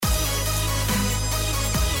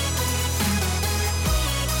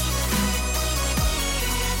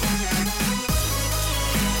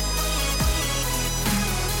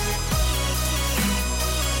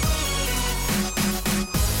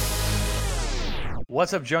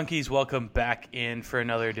What's up, junkies? Welcome back in for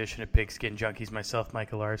another edition of Pigskin Junkies. Myself,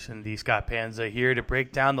 Michael Larson, the Scott Panza, here to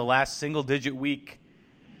break down the last single-digit week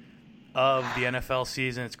of the NFL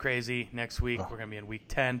season. It's crazy. Next week, we're going to be in Week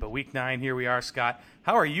 10, but Week 9, here we are, Scott.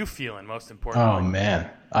 How are you feeling, most importantly? Oh, man.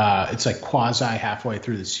 It's like quasi halfway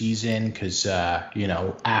through the season because,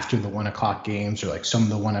 after the 1 o'clock games or like some of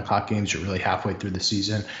the 1 o'clock games are really halfway through the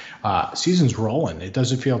season. Season's rolling. It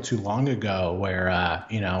doesn't feel too long ago where,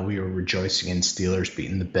 we were rejoicing in Steelers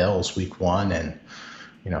beating the Bills Week 1 and,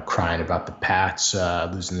 crying about the Pats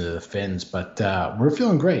losing to the Finns. But we're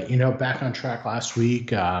feeling great, back on track last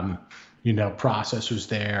week. Process was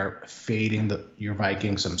there, fading your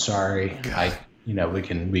Vikings. I'm sorry. We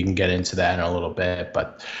can get into that in a little bit,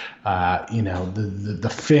 but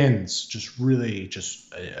the Finns just really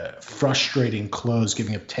frustrating close,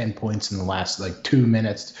 giving up 10 points in the last 2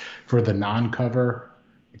 minutes for the non-cover,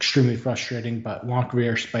 extremely frustrating. But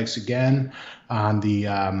Longrear spikes again on the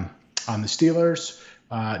Steelers.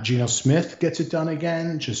 Geno Smith gets it done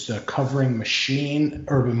again, just a covering machine.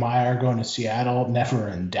 Urban Meyer going to Seattle, never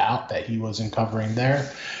in doubt that he wasn't covering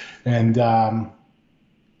there, and.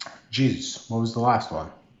 What was the last one?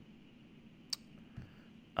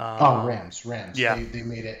 Rams. Yeah. They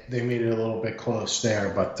made it a little bit close there,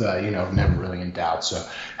 but never really in doubt. So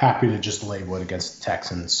happy to just lay wood against the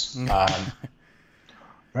Texans.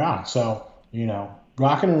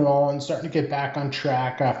 Rocking and rolling, starting to get back on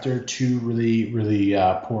track after 2 really, really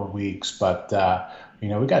poor weeks. But we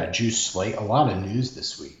got a juice slate, a lot of news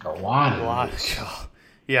this week, a lot of news.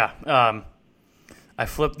 Yeah. I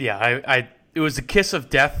flipped. Yeah. It was the kiss of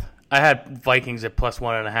death. I had Vikings at plus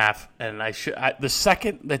 1.5, and the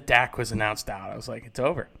second that Dak was announced out, I was like, it's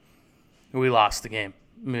over. We lost the game.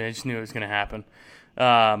 I just knew it was going to happen.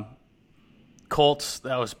 Colts,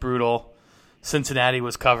 that was brutal. Cincinnati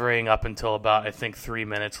was covering up until about, I think, 3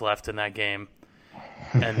 minutes left in that game.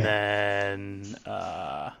 And then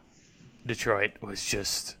Detroit was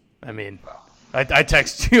just, I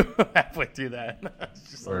texted you halfway through that.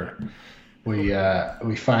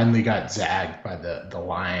 We finally got zagged by the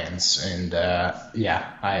Lions, and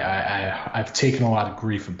I've taken a lot of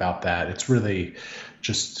grief about that. It's really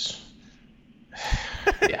just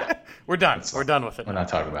We're done. We're done with it. We're not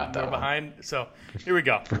talking about that. We're behind. So here we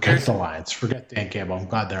go. Forget the Lions. Forget Dan Campbell. I'm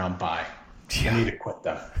glad they're on bye. I need to quit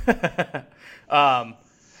them.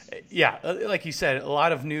 Like you said, a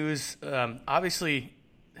lot of news. Obviously,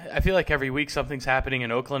 I feel like every week something's happening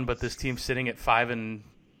in Oakland, but this team's sitting at 5-3,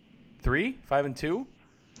 5-2.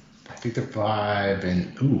 I think they're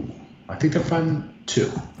 5-2.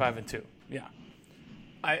 5-2. Yeah.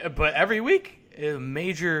 But every week,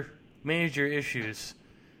 major issues.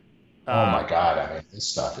 Oh my God!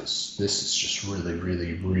 This is just really,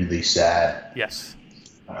 really, really sad. Yes.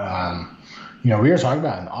 We were talking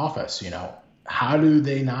about in the office. How do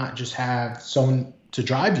they not just have someone to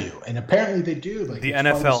drive you? And apparently they do. Like the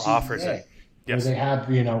NFL offers it. Yes. Where they have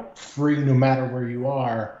free no matter where you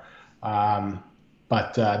are.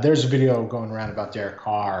 But there's a video going around about Derek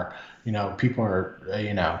Carr. People are,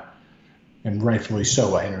 and rightfully so,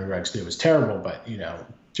 what Henry Ruggs did was terrible. But,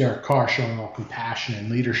 Derek Carr showing all compassion and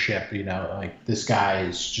leadership, this guy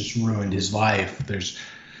has just ruined his life. There's,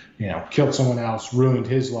 killed someone else, ruined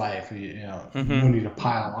his life. No need to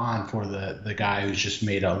pile on for the guy who's just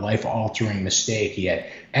made a life-altering mistake. He had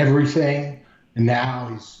everything, and now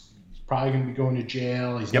he's probably going to be going to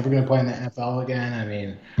jail. He's never going to play in the NFL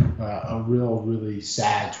again. A real, really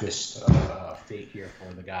sad twist of fate here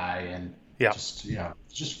for the guy, and just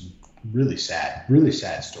really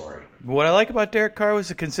sad story. What I like about Derek Carr was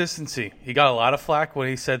the consistency. He got a lot of flack when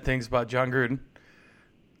he said things about John Gruden,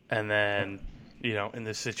 and then in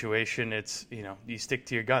this situation, it's you stick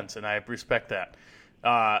to your guns, and I respect that.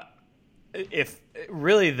 If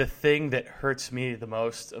really the thing that hurts me the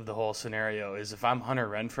most of the whole scenario is if I'm Hunter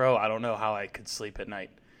Renfrow, I don't know how I could sleep at night,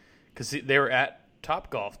 because they were at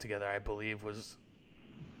Topgolf together, I believe, was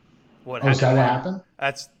what happened. Is that what happened?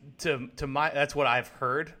 That's that's what I've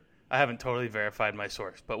heard. I haven't totally verified my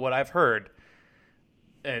source, but what I've heard,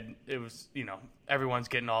 and it was everyone's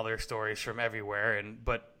getting all their stories from everywhere,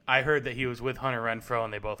 but I heard that he was with Hunter Renfrow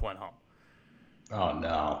and they both went home. Oh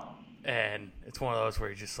no. And it's one of those where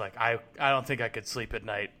you're just like, I don't think I could sleep at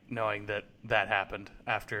night knowing that happened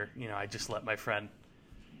after, I just let my friend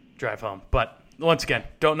drive home. But once again,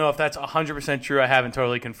 don't know if that's 100% true. I haven't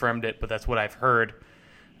totally confirmed it, but that's what I've heard.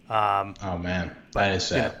 Oh man, that is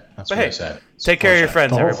sad. That's very sad. Take care of your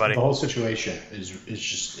friends, everybody. The whole situation is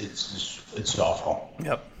it's awful.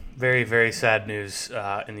 Yep. Very, very sad news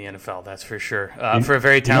in the NFL, that's for sure. For a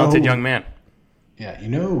very talented young man. Yeah,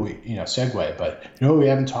 segue, but we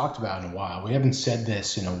haven't talked about in a while. We haven't said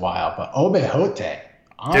this in a while, but Obehote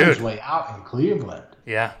on his way out in Cleveland.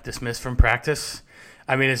 Yeah, dismissed from practice.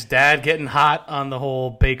 I mean, his dad getting hot on the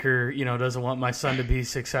whole Baker, doesn't want my son to be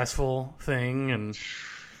successful thing, and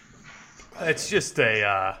it's just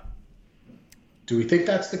a. Do we think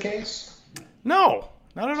that's the case? No,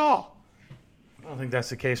 not at all. I don't think that's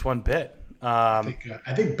the case one bit. I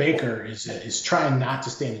think Baker is trying not to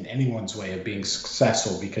stand in anyone's way of being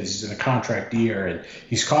successful because he's in a contract year and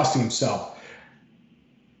he's costing himself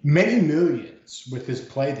many millions with his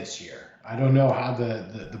play this year. I don't know how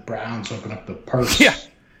the Browns open up the purse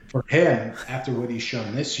for him after what he's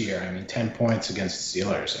shown this year. I mean, 10 points against the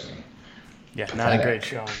Steelers. I mean, pathetic. Not a great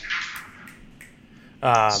showing.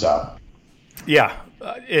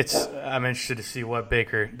 I'm interested to see what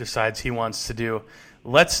Baker decides he wants to do.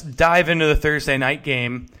 Let's dive into the Thursday night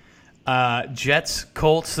game. Jets,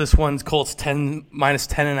 Colts. This one's Colts minus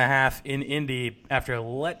 10.5 in Indy after a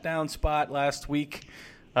letdown spot last week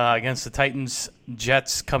against the Titans.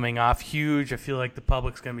 Jets coming off huge. I feel like the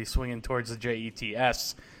public's going to be swinging towards the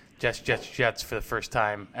Jets. Jets for the first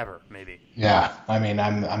time ever, maybe. Yeah, I mean,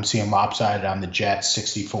 I'm seeing lopsided on the Jets,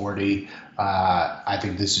 60-40. I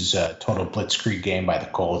think this is a total blitzkrieg game by the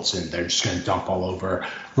Colts, and they're just going to dump all over.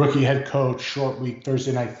 Rookie head coach, short week,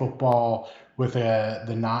 Thursday night football with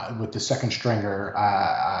the second stringer.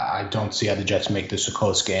 I don't see how the Jets make this a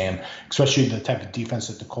close game, especially the type of defense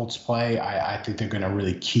that the Colts play. I think they're going to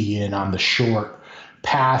really key in on the short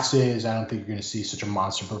passes. I don't think you're going to see such a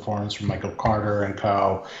monster performance from Michael Carter and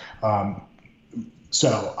co.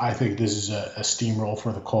 So I think this is a steamroll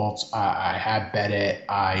for the Colts. I have bet it.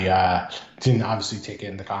 I didn't obviously take it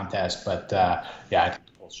in the contest, but I think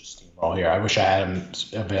the Colts just steamroll here. I wish I had them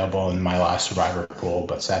available in my last Survivor pool,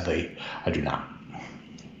 but sadly I do not.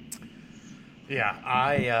 Yeah,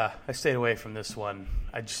 I stayed away from this one.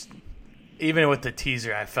 Even with the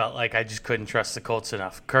teaser, I felt like I just couldn't trust the Colts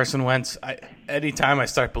enough. Carson Wentz, anytime I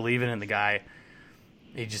start believing in the guy,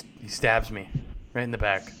 he stabs me right in the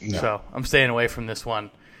back. No. So I'm staying away from this one.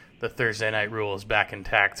 The Thursday night rule is back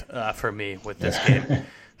intact for me with this game.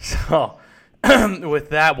 So with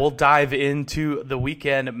that, we'll dive into the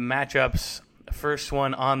weekend matchups. First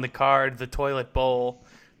one on the card, the Toilet Bowl,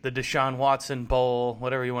 the Deshaun Watson Bowl,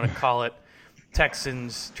 whatever you want to call it.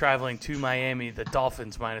 Texans traveling to Miami, the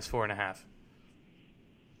Dolphins minus 4.5.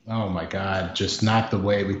 Oh, my God. Just not the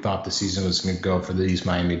way we thought the season was going to go for these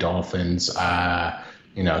Miami Dolphins.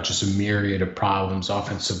 Just a myriad of problems.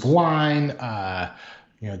 Offensive line,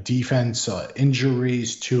 defense,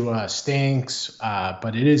 injuries to stinks.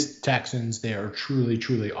 But it is Texans. They are a truly,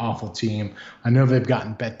 truly awful team. I know they've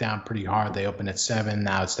gotten bet down pretty hard. They opened at 7.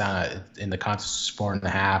 Now it's down in the contest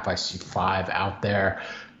 4.5. I see 5 out there.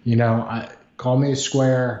 Call me a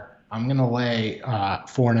square. I'm going to lay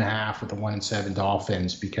 4.5 with the 1-7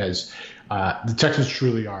 Dolphins because the Texans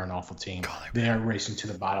truly are an awful team. They are racing to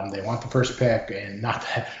the bottom. They want the first pick, and not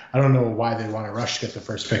that I don't know why they want to rush to get the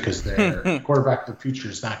first pick because their quarterback of the future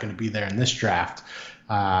is not going to be there in this draft.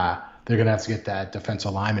 They're going to have to get that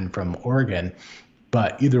defensive lineman from Oregon.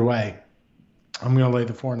 But either way, I'm going to lay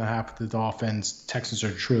the 4.5 with the Dolphins. Texans are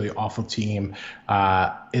a truly awful team.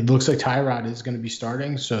 It looks like Tyrod is going to be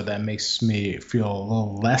starting, so that makes me feel a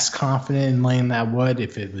little less confident in laying that wood.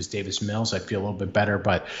 If it was Davis Mills, I'd feel a little bit better.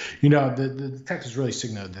 But, the Texans really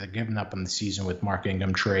signaled they're giving up on the season with Mark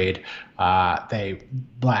Ingram trade. They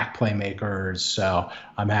black playmakers, so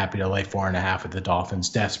I'm happy to lay 4.5 with the Dolphins.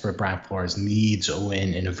 Desperate. Brian Flores needs a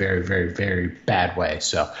win in a very, very, very bad way.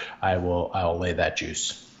 So I will lay that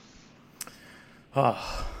juice.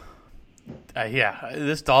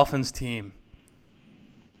 This Dolphins team,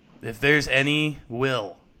 if there's any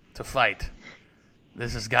will to fight,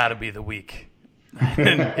 this has got to be the week.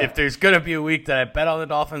 And if there's going to be a week that I bet on the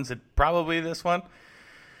Dolphins, it's probably this one.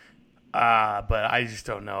 But I just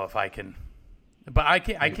don't know if I can. But I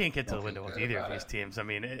can't get to the window with either of these teams. I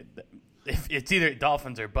mean, it's either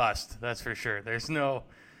Dolphins or bust, that's for sure.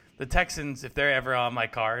 The Texans, if they're ever on my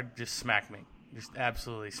card, just smack me. Just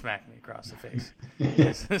absolutely smack me across the face.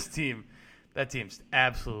 That team's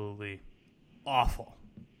absolutely awful.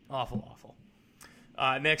 Awful.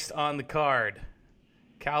 Next on the card,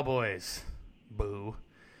 Cowboys. Boo.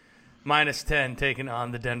 Minus 10 taking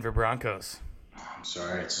on the Denver Broncos. I'm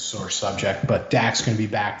sorry, it's a sore subject, but Dak's going to be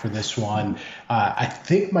back for this one. I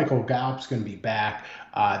think Michael Gallup's going to be back.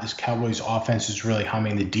 This Cowboys offense is really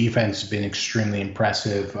humming. The defense has been extremely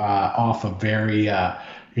impressive off a very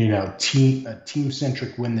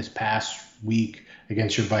team-centric win this past week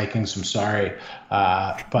against your Vikings. I'm sorry.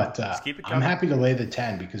 But I'm happy to lay the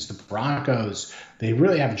 10 because the Broncos, they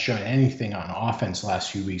really haven't shown anything on offense the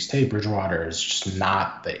last few weeks. Teddy Bridgewater is just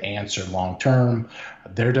not the answer long term.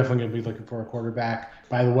 They're definitely going to be looking for a quarterback.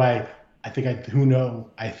 By the way, I think I do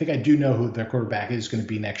know who their quarterback is going to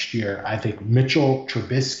be next year. I think Mitchell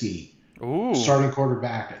Trubisky, starting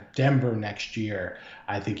quarterback at Denver next year.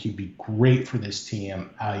 I think he'd be great for this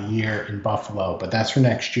team a year in Buffalo. But that's for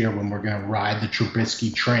next year when we're going to ride the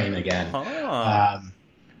Trubisky train again.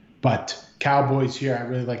 But Cowboys here, I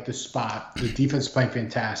really like this spot. The defense is playing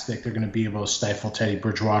fantastic. They're going to be able to stifle Teddy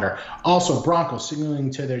Bridgewater. Also, Broncos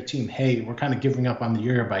signaling to their team, hey, we're kind of giving up on the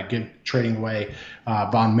year by trading away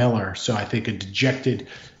Von Miller. So I think a dejected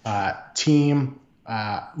team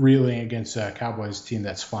reeling against a Cowboys team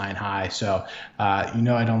that's flying high. So, I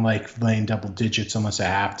don't like laying double digits unless I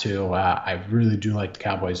have to. I really do like the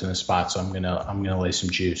Cowboys in this spot, so I'm gonna lay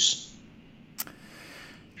some juice.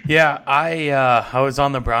 Yeah, I was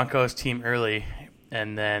on the Broncos team early,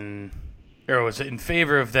 and then was in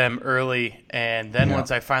favor of them early, and then once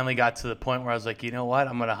I finally got to the point where I was like, you know what,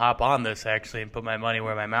 I'm going to hop on this actually and put my money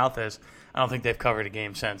where my mouth is. I don't think they've covered a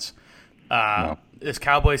game since. This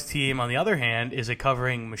Cowboys team, on the other hand, is a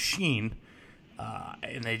covering machine,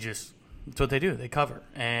 and it's what they do. They cover,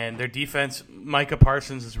 and their defense, Micah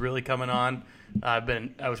Parsons is really coming on. I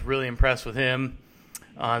was really impressed with him.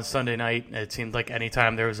 On Sunday night, it seemed like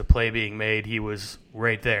anytime there was a play being made, he was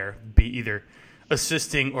right there, be either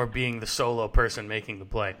assisting or being the solo person making the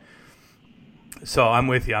play. So I'm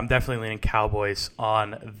with you. I'm definitely leaning Cowboys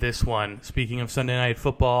on this one. Speaking of Sunday night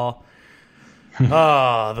football,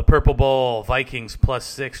 the Purple Bowl, Vikings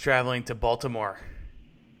 +6 traveling to Baltimore.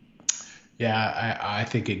 Yeah, I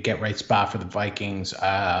think a get-right spot for the Vikings.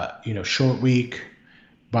 Short week.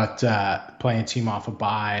 But playing a team off a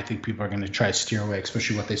bye, I think people are going to try to steer away,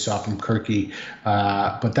 especially what they saw from Kirky.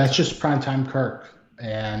 But that's just primetime Kirk,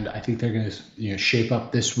 and I think they're going to shape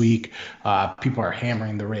up this week. People are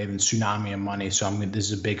hammering the Ravens tsunami of money, so this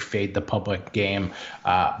is a big fade the public game.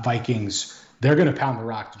 Vikings, they're going to pound the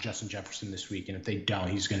rock to Justin Jefferson this week, and if they don't,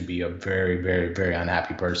 he's going to be a very, very, very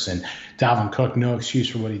unhappy person. Dalvin Cook, no excuse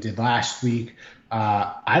for what he did last week.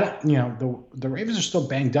 The Ravens are still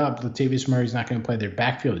banged up. Latavius Murray's not going to play. Their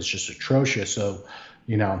backfield is just atrocious. So,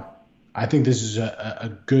 I think this is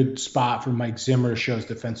a good spot for Mike Zimmer to show his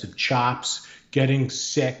defensive chops. Getting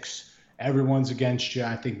 6, everyone's against you.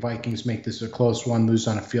 I think Vikings make this a close one, lose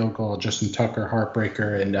on a field goal. Justin Tucker,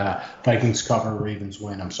 heartbreaker, and Vikings cover, Ravens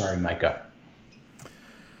win. I'm sorry, Micah.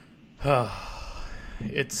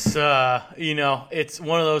 It's it's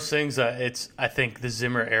one of those things that I think the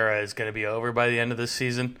Zimmer era is going to be over by the end of this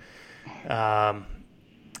season,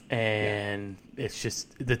 and it's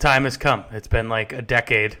just the time has come. It's been like a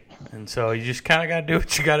decade, and so you just kind of got to do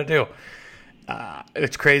what you got to do.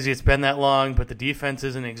 It's crazy it's been that long, but the defense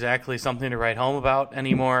isn't exactly something to write home about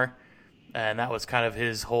anymore, and that was kind of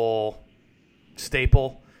his whole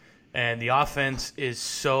staple. And the offense is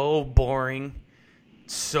so boring,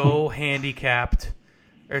 so handicapped.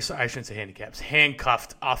 Or I shouldn't say handicaps,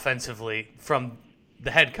 handcuffed offensively from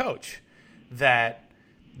the head coach that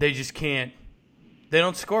they just can't. They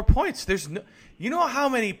don't score points. You know how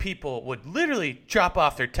many people would literally chop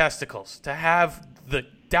off their testicles to have the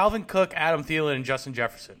Dalvin Cook, Adam Thielen, and Justin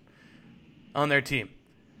Jefferson on their team?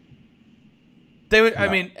 They would. No. I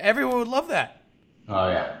mean, everyone would love that. Oh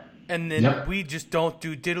yeah. And then we just don't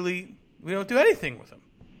do diddly. We don't do anything with them.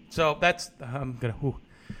 So that's we'll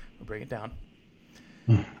bring it down.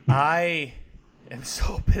 I am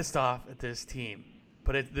so pissed off at this team,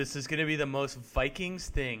 but this is going to be the most Vikings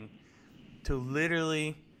thing to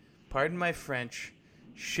literally, pardon my French,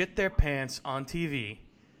 shit their pants on TV,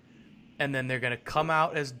 and then they're going to come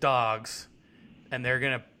out as dogs, and they're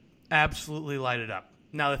going to absolutely light it up.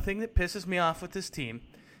 Now, the thing that pisses me off with this team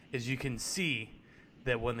is you can see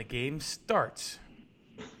that when the game starts,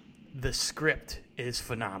 the script is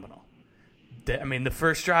phenomenal. I mean, the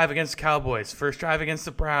first drive against the Cowboys, first drive against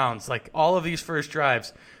the Browns, like all of these first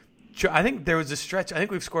drives. I think there was a stretch. I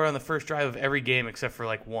think we've scored on the first drive of every game except for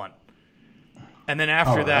like one. And then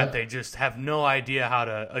after that, they just have no idea how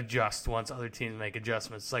to adjust once other teams make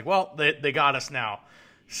adjustments. It's like, well, they got us now.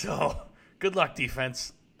 So good luck,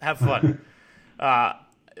 defense. Have fun. I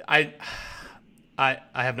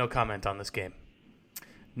have no comment on this game.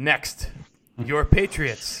 Next, your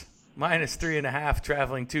Patriots, -3.5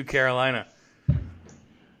 traveling to Carolina.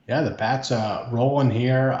 Yeah, the Pats rolling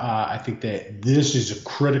here. I think that this is a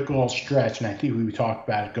critical stretch, and I think we talked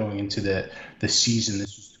about it going into the season.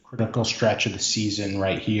 This was the critical stretch of the season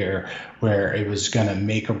right here where it was going to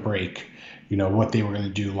make or break, what they were going to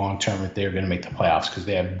do long term if they were going to make the playoffs, because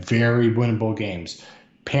they have very winnable games.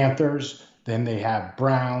 Panthers, then they have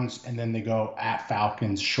Browns, and then they go at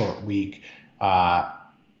Falcons, short week.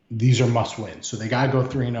 These are must win. So they got to go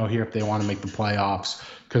 3-0 here if they want to make the playoffs,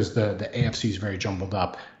 because the AFC is very jumbled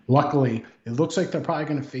up. Luckily, it looks like they're probably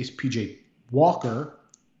going to face PJ Walker,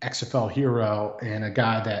 XFL hero, and a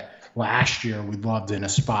guy that last year we loved in a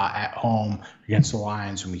spot at home against the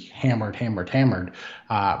Lions, and we hammered.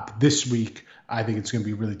 This week, I think it's going to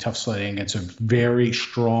be really tough sledding against a very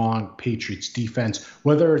strong Patriots defense.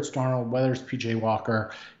 Whether it's Darnold, whether it's PJ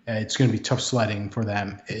Walker, it's going to be tough sledding for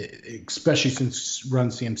them, especially since Run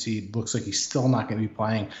CMC looks like he's still not going to be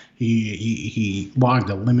playing. He logged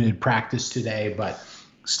a limited practice today, but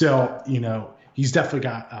still, he's definitely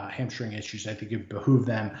got hamstring issues. I think it behoove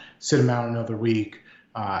them, sit him out another week.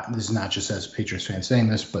 This is not just as a Patriots fan saying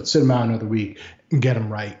this, but sit him out another week and get him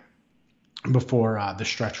right before the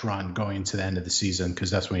stretch run going into the end of the season, because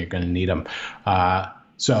that's when you're going to need them.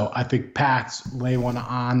 So I think Pats lay one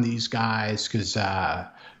on these guys, because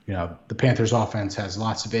the Panthers offense has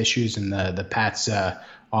lots of issues, and the Pats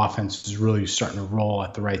offense is really starting to roll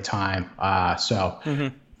at the right time.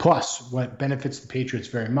 Plus, what benefits the Patriots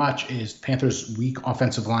very much is Panthers' weak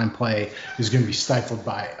offensive line play is going to be stifled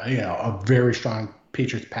by a very strong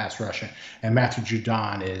Patriots pass rush, and Matthew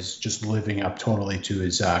Judon is just living up totally to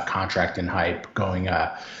his contract and hype going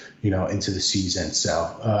into the season.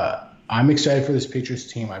 So I'm excited for this Patriots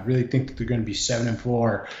team. I really think that they're going to be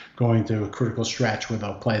 7-4 going to a critical stretch where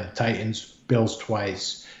they'll play the Titans, Bills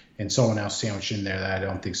twice, and someone else sandwiched in there that I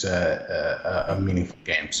don't think's a meaningful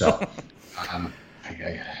game. So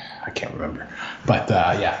I can't remember, but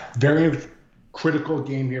very critical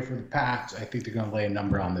game here for the Pats. I think they're going to lay a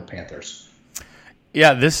number on the Panthers.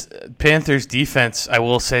 Yeah, this Panthers defense, I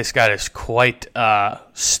will say, Scott, is quite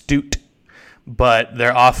astute, but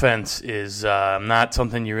their offense is not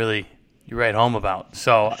something you write home about.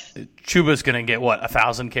 So Chuba's going to get,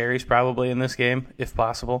 1,000 carries probably in this game, if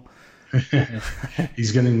possible.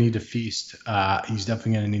 He's going to need to feast. He's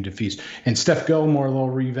definitely going to need to feast. And Steph Gilmore, a little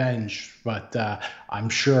revenge, but I'm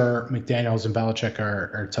sure McDaniels and Belichick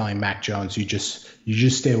are telling Mac Jones, you just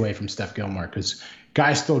stay away from Steph Gilmore, because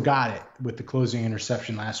guy still got it with the closing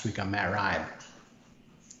interception last week on Matt Ryan.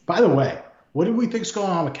 By the way, what do we think's going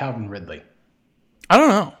on with Calvin Ridley? I don't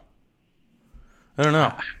know.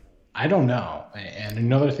 I don't know. And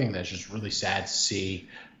another thing that's just really sad to see.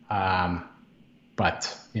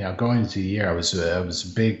 But going into the year, I was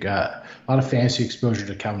a big, a lot of fantasy exposure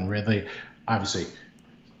to Calvin Ridley. Obviously,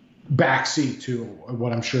 backseat to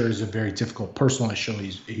what I'm sure is a very difficult personal issue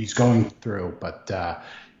he's going through. But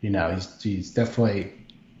he's definitely,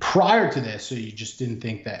 prior to this, so you just didn't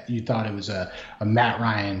think that, you thought it was a Matt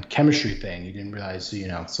Ryan chemistry thing. You didn't realize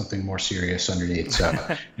something more serious underneath. So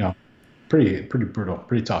pretty brutal,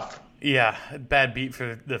 pretty tough. Yeah, bad beat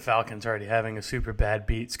for the Falcons, already having a super bad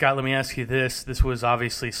beat. Scott, let me ask you this. This was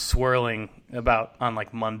obviously swirling about on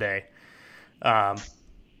Monday.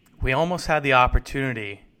 We almost had the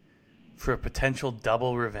opportunity for a potential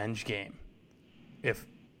double revenge game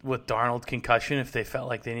with Darnold concussion, if they felt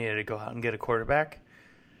like they needed to go out and get a quarterback.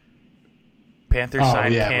 Panthers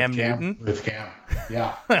signed Cam Newton. With Cam,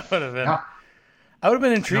 yeah. That would have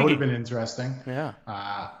been intriguing. That would have been interesting. Yeah.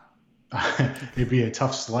 It'd be a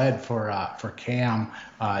tough sled for Cam.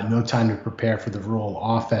 No time to prepare for the rural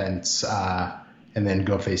offense, and then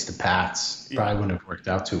go face the Pats. Probably wouldn't have worked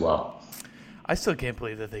out too well. I still can't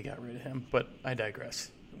believe that they got rid of him, but I digress.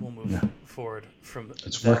 We'll move forward from.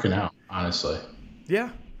 It's working out, honestly. Yeah,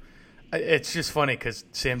 it's just funny because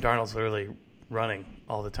Sam Darnold's literally running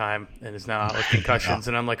all the time and is now out with concussions,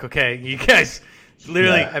 and I'm like, okay, you guys.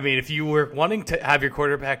 Literally, yeah. I mean, if you were wanting to have your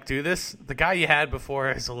quarterback do this, the guy you had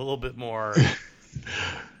before is a little bit more.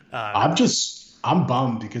 I'm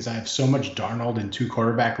bummed because I have so much Darnold in 2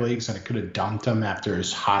 quarterback leagues, and I could have dumped him after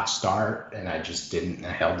his hot start, and I just didn't.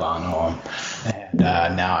 I held on to him,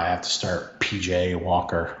 and now I have to start PJ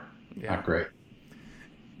Walker. Yeah. Not great.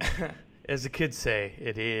 As the kids say,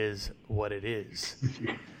 it is what it is.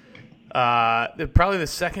 Probably the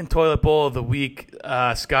second toilet bowl of the week.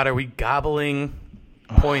 Scott, are we gobbling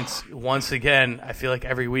points once again? I feel like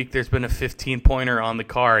every week there's been a 15-pointer on the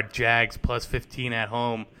card. Jags plus 15 at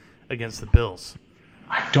home against the Bills.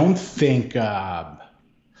 I don't think the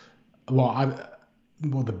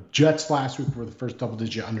Jets last week were the first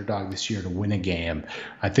double-digit underdog this year to win a game.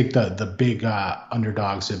 I think the big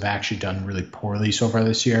underdogs have actually done really poorly so far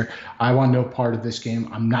this year. I want no part of this game.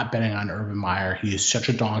 I'm not betting on Urban Meyer. He is such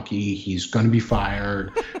a donkey. He's going to be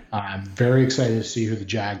fired. I'm very excited to see who the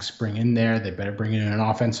Jags bring in there. They better bring in an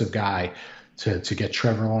offensive guy. to get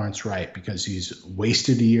Trevor Lawrence right because he's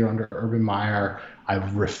wasted a year under Urban Meyer. I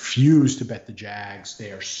refuse to bet the Jags.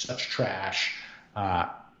 They are such trash.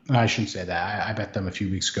 I shouldn't say that. I bet them a few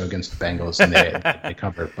weeks ago against the Bengals, and they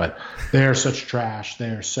covered. But they are such trash. They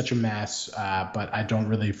are such a mess. But I don't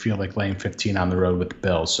really feel like laying 15 on the road with the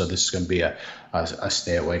Bills. So this is going to be a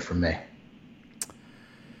stay away from me.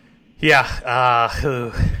 Yeah. I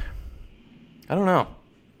don't know.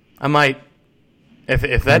 I might.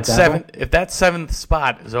 If that seventh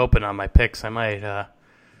spot is open on my picks, I might.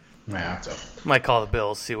 Might call the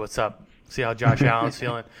Bills, see what's up, see how Josh Allen's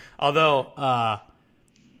feeling. Although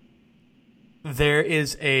there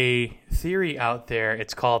is a theory out there.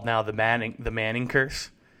 It's called now the Manning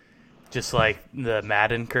curse, just like the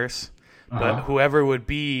Madden curse. But whoever would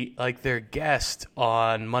be like their guest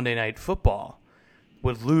on Monday Night Football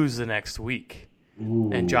would lose the next week.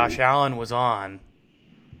 Ooh. And Josh Allen was on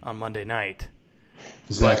Monday night.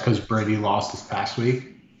 Is that because Brady lost this past week?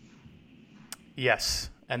 Yes.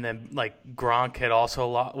 And then, like, Gronk had also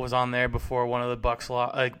was on there before one of the Bucks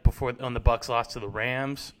when the Bucks lost to the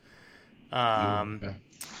Rams.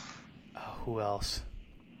 Who else?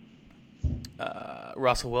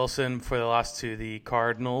 Russell Wilson before they lost to the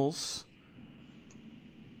Cardinals.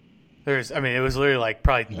 It was literally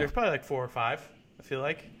there's probably like 4 or 5. I feel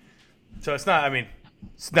like. So it's not.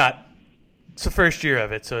 It's the first year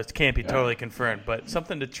of it, so it can't be totally confirmed. But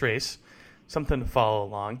something to trace, something to follow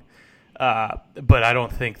along. But I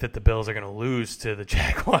don't think that the Bills are going to lose to the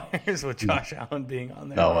Jaguars with Josh Allen being on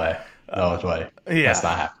there. No way. No way. Yeah. That's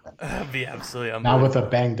not happening. That'd be absolutely Not unbelievable. with a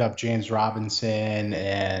banged up James Robinson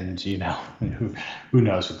and, who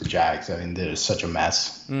knows with the Jags. I mean, they're such a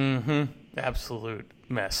mess. Mm-hmm. Absolute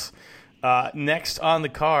mess. Next on the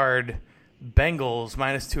card, Bengals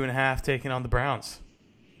 -2.5 taking on the Browns.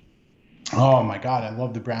 Oh, my God. I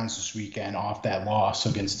love the Browns this weekend off that loss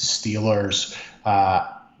against the Steelers.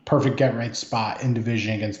 Perfect get-right spot in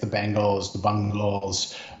division against the Bengals. The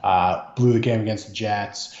Bengals blew the game against the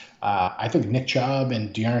Jets. I think Nick Chubb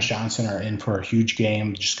and Dearness Johnson are in for a huge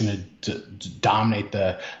game, just going to dominate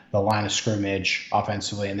the line of scrimmage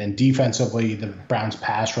offensively. And then defensively, the Browns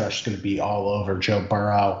pass rush is going to be all over Joe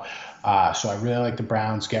Burrow. So I really like the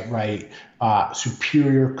Browns get right.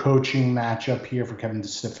 Superior coaching matchup here for Kevin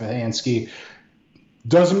Stefanski.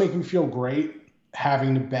 Doesn't make me feel great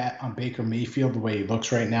having to bet on Baker Mayfield the way he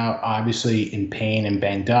looks right now, obviously in pain and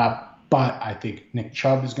banged up. But I think Nick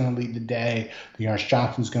Chubb is going to lead the day. Dearness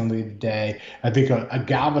Johnson is going to lead the day. I think a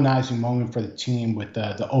galvanizing moment for the team with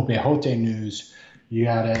the Opehote news. You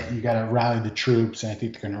gotta rally the troops, and I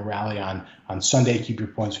think they're going to rally on Sunday. Keep your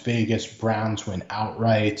points. Vegas Browns win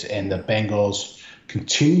outright, and the Bengals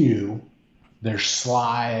continue their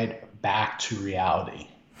slide back to reality.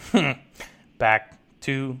 Back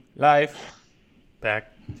to life.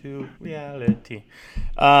 Back to reality.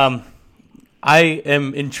 I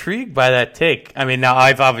am intrigued by that take. I mean, now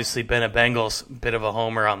I've obviously been a Bengals bit of a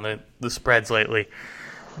homer on the spreads lately.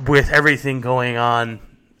 With everything going on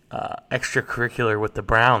extracurricular with the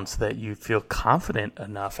Browns, that you feel confident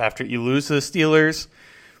enough after you lose to the Steelers.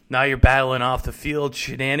 Now you're battling off the field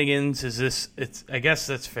shenanigans. I guess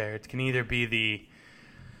that's fair. It can either be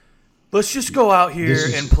let's just go out here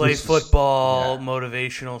and play football,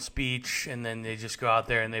 motivational speech, and then they just go out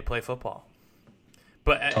there and they play football.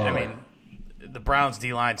 But, totally. I mean, the Browns'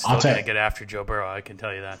 D-line's still going to get after Joe Burrow. I can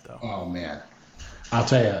tell you that, though. Oh, man. I'll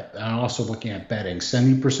tell you, I'm also looking at betting.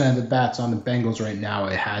 70% of the bets on the Bengals right now,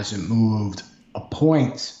 it hasn't moved a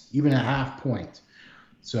point, even a half point.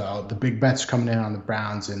 So the big bets coming in on the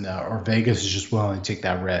Browns, or Vegas is just willing to take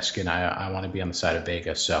that risk, and I want to be on the side of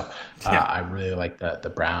Vegas. So I really like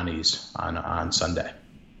the Brownies on Sunday.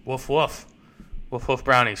 Woof, woof. Woof, woof,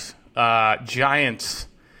 Brownies. Giants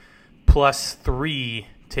 +3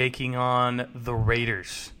 taking on the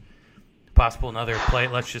Raiders. Possible another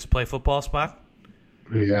let's just play football spot?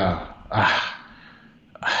 Yeah.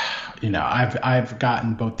 I've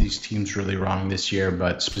gotten both these teams really wrong this year,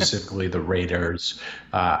 but specifically the Raiders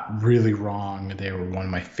really wrong. They were one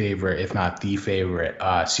of my favorite, if not the favorite,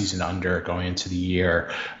 season under going into the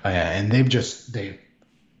year. And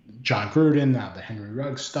John Gruden, now the Henry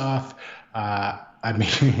Ruggs stuff. I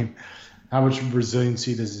mean, how much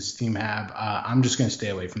resiliency does this team have? I'm just going to stay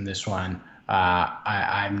away from this one.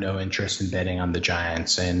 I have no interest in betting on the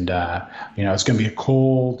Giants. And, it's going to be a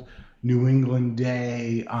cold New England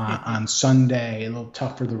day on Sunday. A little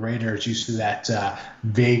tough for the Raiders, used to that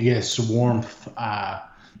Vegas warmth,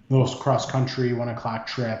 little cross-country 1 o'clock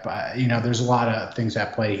trip. There's a lot of things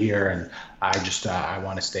at play here, and I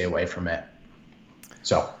want to stay away from it.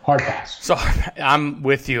 So, hard pass. So, I'm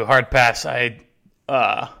with you. Hard pass.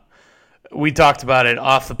 We talked about it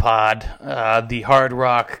off the pod. The Hard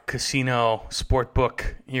Rock Casino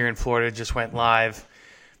Sportbook here in Florida just went live,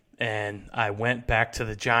 and I went back to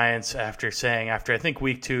the Giants after I think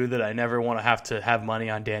week 2, that I never want to have money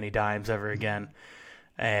on Danny Dimes ever again.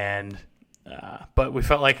 And but we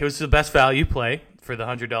felt like it was the best value play for the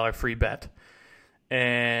 $100 free bet,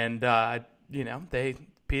 and they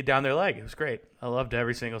peed down their leg. It was great. I loved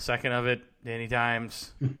every single second of it. Danny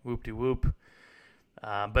Dimes, whoop-de-whoop.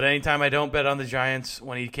 But anytime I don't bet on the Giants,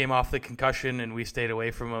 when he came off the concussion and we stayed away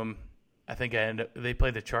from him, I think they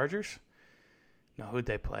played the Chargers? No, who'd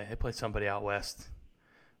they play? They played somebody out west.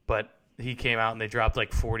 But he came out and they dropped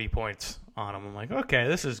like 40 points on him. I'm like, okay,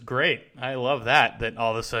 this is great. I love that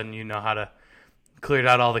all of a sudden you know how to clear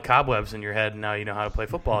out all the cobwebs in your head, and now you know how to play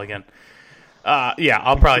football again.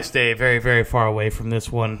 I'll probably stay very, very far away from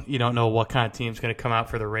this one. You don't know what kind of team's going to come out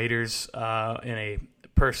for the Raiders in a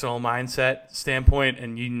personal mindset standpoint,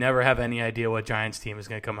 and you never have any idea what Giants team is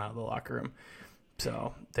going to come out of the locker room.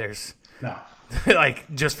 So there's No.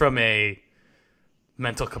 like just from a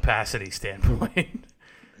mental capacity standpoint.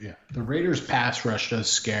 Yeah, the Raiders pass rush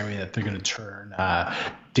does scare me that they're going to turn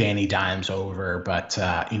Danny Dimes over, but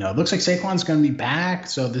it looks like Saquon's going to be back,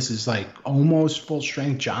 so this is like almost full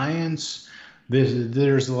strength Giants.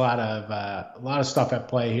 There's a lot of stuff at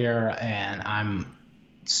play here, and I'm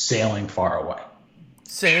sailing far away.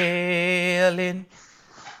 Sailing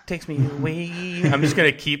takes me away. I'm just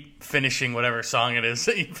gonna keep finishing whatever song it is.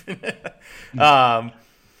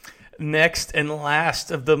 Next and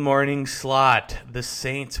last of the morning slot, the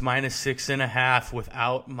Saints -6.5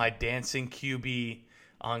 without my dancing QB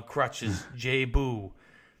on crutches, Jay Boo,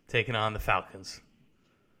 taking on the Falcons.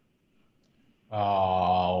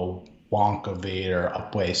 Oh, Wonka Vader,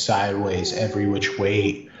 up way, sideways, every which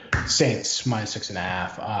way. Saints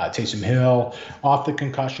 -6.5. Taysom Hill off the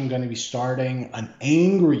concussion, going to be starting. An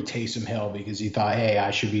angry Taysom Hill because he thought, hey,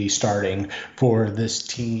 I should be starting for this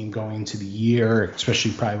team going into the year,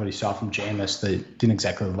 especially probably what he saw from Jameis that didn't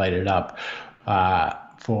exactly light it up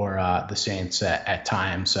for the Saints at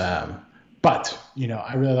times. But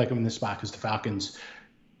I really like him in this spot because the Falcons,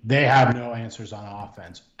 they have no answers on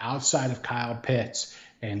offense. Outside of Kyle Pitts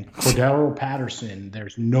and Cordero Patterson,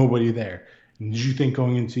 there's nobody there. Did you think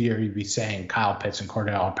going into the year you'd be saying Kyle Pitts and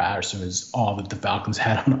Cordero Patterson is all that the Falcons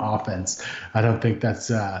had on offense? I don't think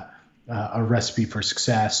that's a recipe for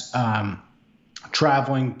success.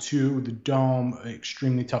 Traveling to the Dome,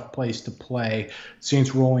 extremely tough place to play.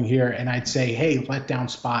 Saints rolling here, and I'd say, hey, letdown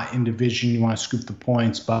spot in division. You want to scoop the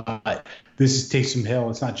points, but this is Taysom Hill.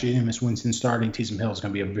 It's not Jameis Winston starting. Taysom Hill is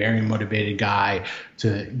going to be a very motivated guy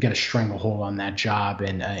to get a stranglehold on that job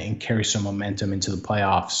and carry some momentum into the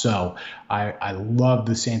playoffs. So I love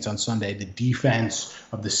the Saints on Sunday. The defense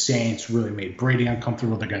of the Saints really made Brady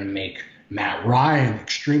uncomfortable. They're going to make Matt Ryan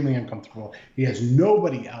extremely uncomfortable. He has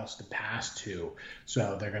nobody else to pass to.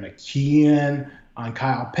 So they're going to key in on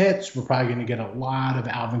Kyle Pitts. We're probably going to get a lot of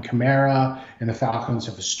Alvin Kamara, and the Falcons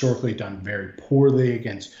have historically done very poorly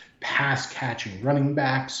against pass-catching running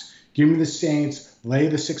backs. Give me the Saints. Lay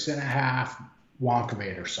the 6.5. Wonka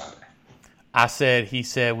Vader Sunday. I said, he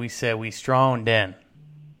said, we strong then.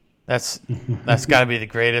 That's got to be the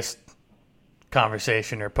greatest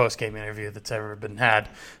conversation or post-game interview that's ever been had.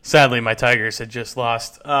 Sadly, my Tigers had just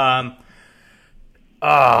lost. I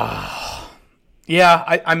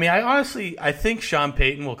honestly think Sean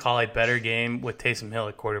Payton will call a better game with Taysom Hill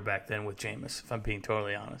at quarterback than with Jameis, if I'm being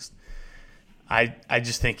totally honest. I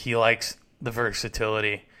just think he likes the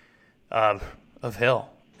versatility of Hill,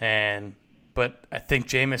 but I think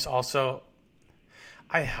Jameis also.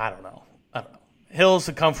 I don't know. Hill's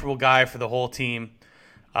a comfortable guy for the whole team.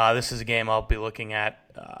 This is a game I'll be looking at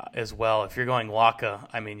as well. If you're going Waka,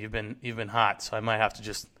 you've been hot, so I might have to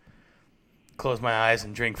just close my eyes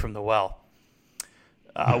and drink from the well.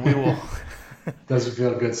 We will. Doesn't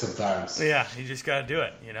feel good sometimes. Yeah, you just got to do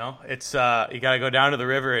it. It's you got to go down to the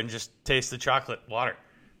river and just taste the chocolate water.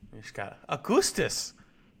 You just got to Augustus.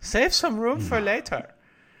 Save some room for later.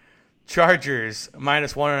 Chargers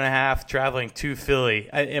 -1.5 traveling to Philly.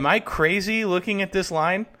 Am I crazy looking at this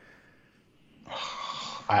line?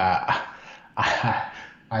 I'm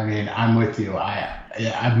with you.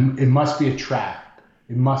 It must be a trap.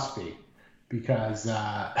 It must be because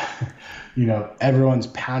everyone's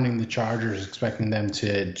pounding the Chargers, expecting them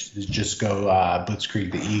to just go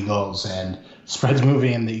blitzkrieg the Eagles, and spread's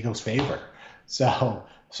moving in the Eagles' favor. So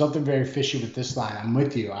something very fishy with this line. I'm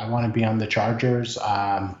with you. I want to be on the Chargers.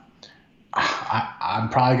 I'm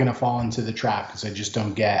probably going to fall into the trap because I just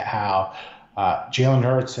don't get how Jalen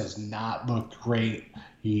Hurts has not looked great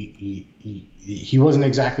he wasn't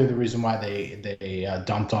exactly the reason why they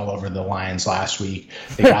dumped all over the Lions last week.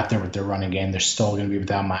 They got there with their running game. They're still going to be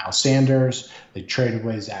without Miles Sanders. They traded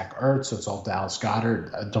away Zach Ertz, so it's all Dallas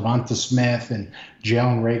Goedert, Devonta Smith, and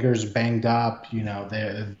Jalen Reagor's banged up.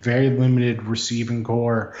 They're very limited receiving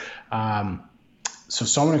core. So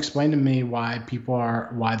someone explain to me why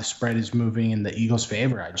the spread is moving in the Eagles'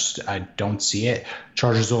 favor. I don't see it.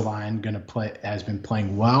 Chargers O-line has been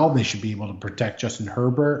playing well. They should be able to protect Justin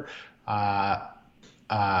Herbert and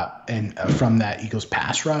from that Eagles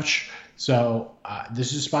pass rush. So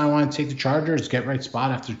this is a spot I want to take the Chargers. Get right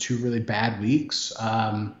spot after 2 really bad weeks.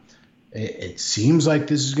 It seems like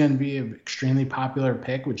this is going to be an extremely popular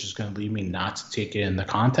pick, which is going to lead me not to take it in the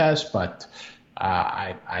contest, but.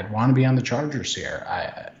 I'd want to be on the Chargers here,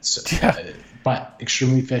 but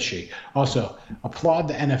extremely fishy. Also, applaud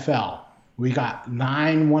the NFL. We got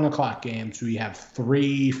 9 1 o'clock games. We have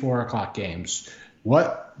 3 4 o'clock games.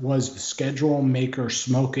 What was the schedule maker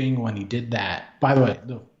smoking when he did that? By the way,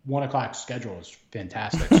 the 1 o'clock schedule is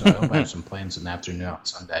fantastic. So I hope I have some plans in the afternoon on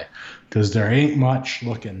Sunday, because there ain't much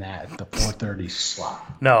looking at the 4:30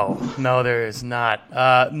 slot. No, there is not.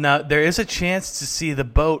 Now there is a chance to see the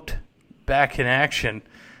boat back in action.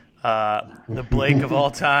 The Blake of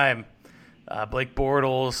all time, Blake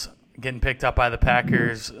Bortles getting picked up by the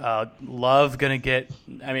Packers. Love going to get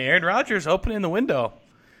 – Aaron Rodgers opening the window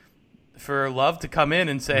for Love to come in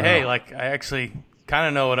and say, hey, I actually kind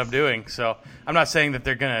of know what I'm doing. So I'm not saying that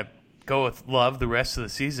they're going to go with Love the rest of the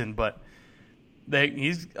season, but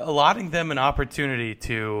he's allotting them an opportunity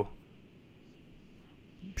to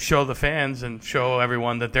show the fans and show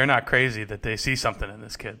everyone that they're not crazy, that they see something in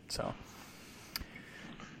this kid. So –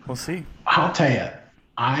 we'll see. I'll tell you,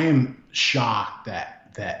 I am shocked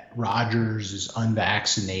that Rodgers is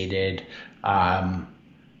unvaccinated.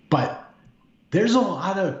 But there's a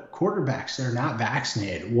lot of quarterbacks that are not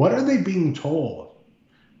vaccinated. What are they being told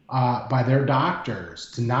by their doctors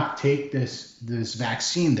to not take this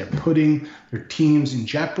vaccine? They're putting their teams in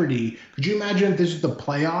jeopardy. Could you imagine if this is the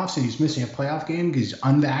playoffs and he's missing a playoff game because he's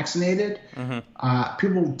unvaccinated? Mm-hmm.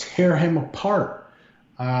 People will tear him apart.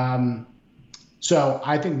 So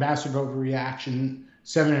I think massive overreaction.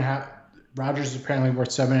 7.5. Rodgers is apparently worth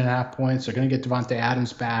 7.5 points. They're going to get Devontae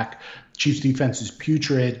Adams back. Chiefs defense is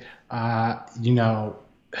putrid.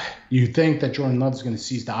 You think that Jordan Love is going to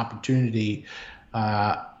seize the opportunity,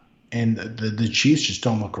 and the Chiefs just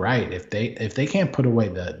don't look right. If they can't put away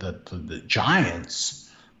the Giants,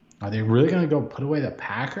 are they really going to go put away the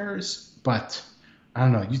Packers? But I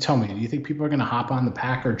don't know. You tell me. Do you think people are going to hop on the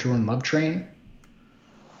Packer Jordan Love train?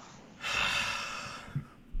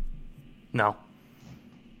 No.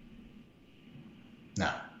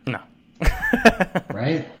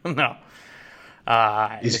 Right? No.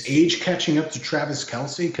 Is age catching up to Travis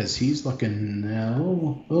Kelce? Because he's looking a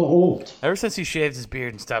little old. Ever since he shaved his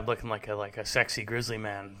beard and stopped looking like a sexy grizzly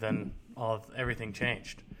man, then everything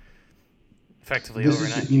changed. Effectively this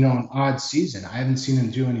overnight. This is an odd season. I haven't seen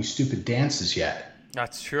him do any stupid dances yet.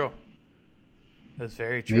 That's true. That's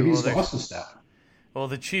very true. Maybe he's lost the stuff. Well,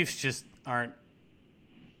 the Chiefs just aren't.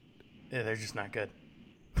 Yeah, they're just not good.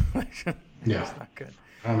 It's not good.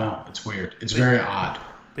 I don't know. It's weird. It's very odd.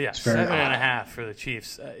 But yeah, 7.5 for the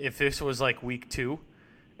Chiefs. If this was like week 2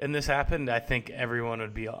 and this happened, I think everyone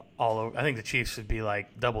would be all over. I think the Chiefs would be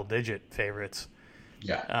like double-digit favorites.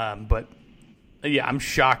 Yeah. But yeah, I'm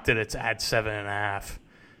shocked that it's at 7.5.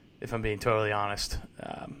 If I'm being totally honest.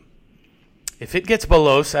 If it gets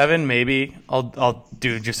below 7, maybe I'll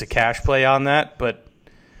do just a cash play on that. But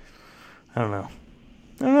I don't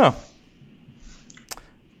know.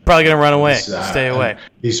 Probably going to run away. Stay away.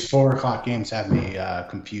 These 4 o'clock games have me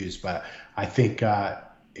confused, but I think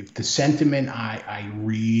if the sentiment I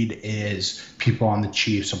read is people on the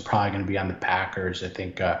Chiefs are probably going to be on the Packers. I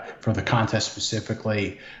think for the contest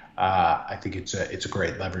specifically, I think it's a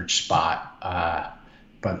great leverage spot.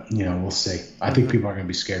 But we'll see. I think people are going to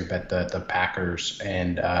be scared to bet the Packers,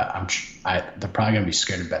 and they're probably going to be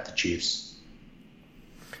scared to bet the Chiefs.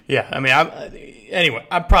 Yeah, I'm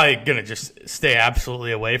probably going to just stay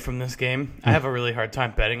absolutely away from this game. I have a really hard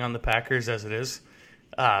time betting on the Packers as it is.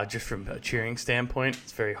 Just from a cheering standpoint,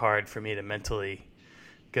 it's very hard for me to mentally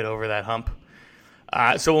get over that hump.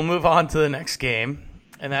 So we'll move on to the next game,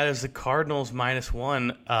 and that is the Cardinals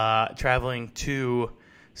 -1 traveling to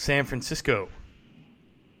San Francisco.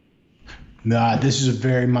 This is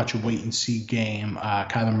very much a wait-and-see game.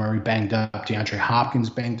 Kyler Murray banged up, DeAndre Hopkins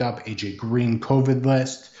banged up, AJ Green COVID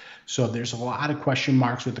list. So there's a lot of question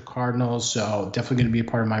marks with the Cardinals. So definitely going to be a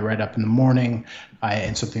part of my write-up in the morning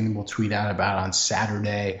and something we'll tweet out about on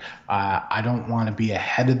Saturday. I don't want to be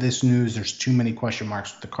ahead of this news. There's too many question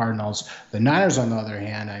marks with the Cardinals. The Niners, on the other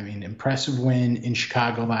hand, I mean, impressive win in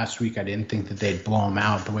Chicago last week. I didn't think that they'd blow them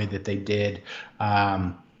out the way that they did.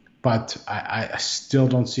 But I still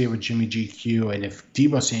don't see it with Jimmy GQ. And if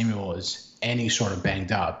Deebo Samuel is any sort of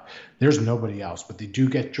banged up, there's nobody else. But they do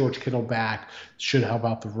get George Kittle back. Should help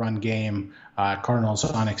out the run game. Cardinals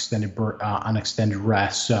on extended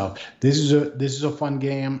rest. So this is a fun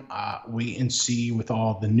game. Wait and see with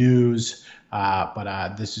all the news.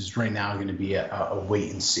 But this is right now going to be a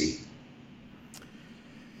wait and see.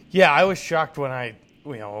 Yeah, I was shocked when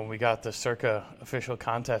when we got the Circa official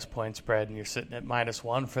contest point spread and you're sitting at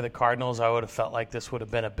 -1 for the Cardinals. I would have felt like this would have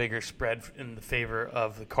been a bigger spread in the favor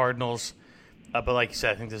of the Cardinals. But like you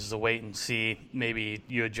said, I think this is a wait and see. Maybe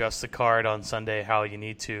you adjust the card on Sunday how you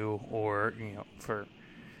need to, or for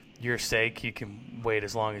your sake, you can wait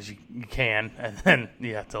as long as you can, and then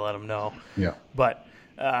you have to let them know. Yeah. But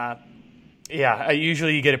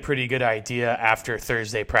usually you get a pretty good idea after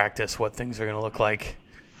Thursday practice what things are going to look like,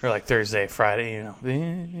 or like Thursday, Friday.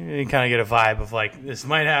 You kind of get a vibe of like this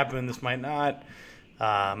might happen, this might not.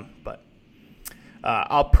 But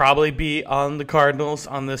I'll probably be on the Cardinals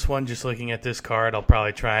on this one. Just looking at this card, I'll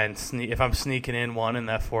probably try and sneak. If I'm sneaking in one in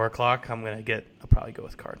that 4 o'clock, I'll probably go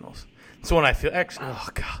with Cardinals. It's the one I feel. Oh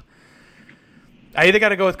god, I either got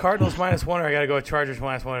to go with Cardinals -1 or I got to go with Chargers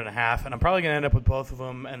 -1.5, and I'm probably gonna end up with both of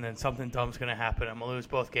them. And then something dumb's gonna happen. I'm gonna lose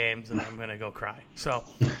both games, and I'm gonna go cry. So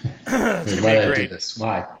it's gonna be great. Do this?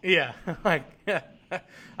 Why? Yeah,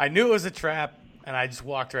 I knew it was a trap, and I just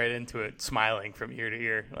walked right into it, smiling from ear to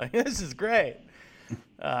ear. Like, this is great.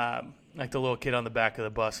 Like the little kid on the back of the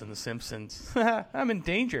bus in The Simpsons. I'm in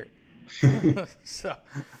danger. So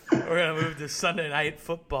we're going to move to Sunday Night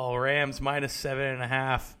Football. Rams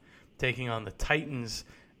 -7.5 taking on the Titans.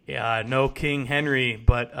 No King Henry,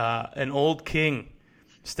 but an old king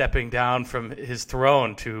stepping down from his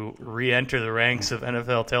throne to re-enter the ranks of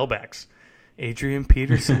NFL tailbacks. Adrian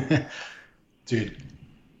Peterson. Dude,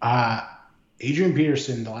 Adrian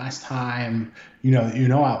Peterson, the last time, you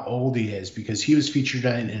know how old he is because he was featured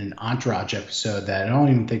in an Entourage episode that I don't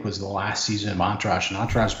even think was the last season of Entourage, and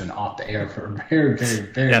Entourage has been off the air for a very, very,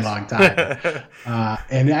 very long time.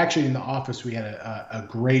 And actually in the office we had a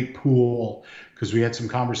great pool because we had some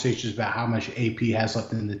conversations about how much AP has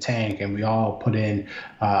left in the tank, and we all put in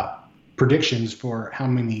predictions for how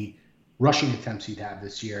many rushing attempts he'd have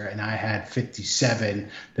this year, and I had 57.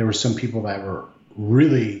 There were some people that were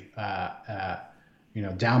really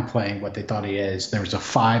downplaying what they thought he is. There was a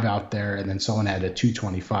 5 out there, and then someone had a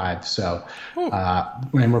 225. So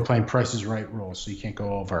when we're playing Price is Right rules, so you can't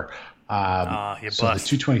go over. So the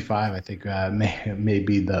 225, I think, may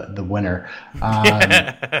be the winner.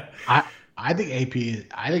 I think AP.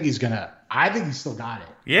 I think he's still got it.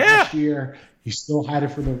 Yeah. Last year, he still had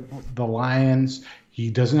it for the Lions. He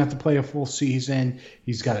doesn't have to play a full season.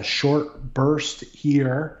 He's got a short burst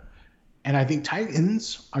here. And I think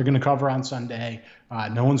Titans are going to cover on Sunday.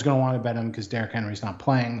 No one's going to want to bet him because Derrick Henry's not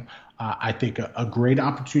playing. I think a great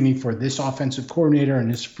opportunity for this offensive coordinator in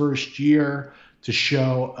his first year to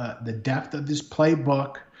show the depth of this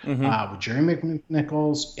playbook. With Jerry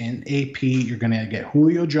McNichols and AP, you're going to get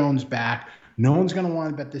Julio Jones back. No one's going to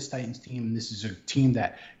want to bet this Titans team. This is a team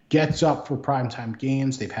that gets up for primetime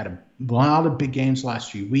games. They've had a lot of big games the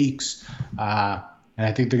last few weeks. And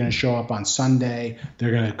I think they're going to show up on Sunday.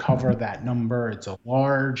 They're going to cover that number. It's a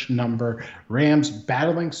large number. Rams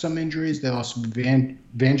battling some injuries. They lost Van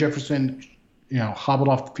Jefferson, hobbled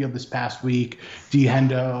off the field this past week. D.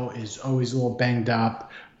 Hendo is always a little banged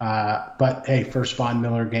up. But, hey, first Von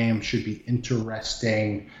Miller game should be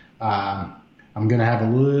interesting. I'm going to have a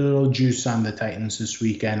little juice on the Titans this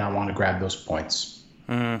weekend. I want to grab those points.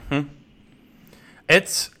 I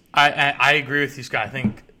agree with you, Scott. I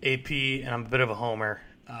think AP, and I'm a bit of a homer.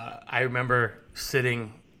 I remember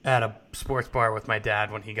sitting at a sports bar with my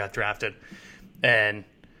dad when he got drafted, and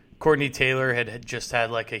Courtney Taylor had just had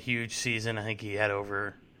like a huge season. I think he had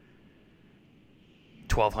over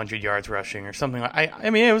 1,200 yards rushing or something. I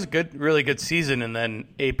mean, it was a really good season. And then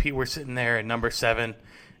AP, we're sitting there at number 7,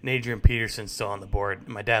 and Adrian Peterson's still on the board.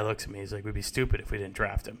 And my dad looks at me. He's like, "We'd be stupid if we didn't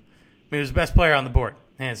draft him." I mean, he was the best player on the board,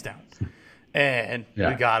 hands down. And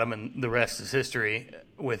we got him, and the rest is history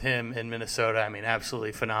with him in Minnesota. I mean,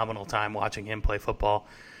 absolutely phenomenal time watching him play football.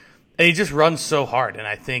 And he just runs so hard, and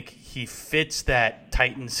I think he fits that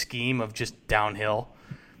Titans scheme of just downhill.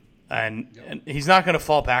 And he's not going to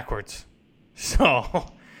fall backwards. So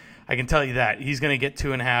I can tell you that. He's going to get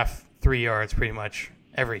 2.5, 3 yards pretty much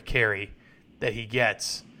every carry that he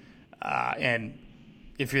gets. And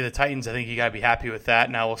if you're the Titans, I think you got to be happy with that.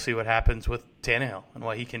 Now we'll see what happens with Tannehill and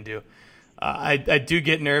what he can do. I do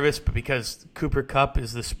get nervous, but because Cooper Kupp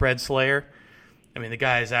is the spread slayer, I mean, the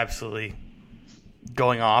guy is absolutely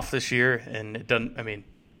going off this year, and it doesn't. I mean,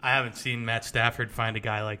 I haven't seen Matt Stafford find a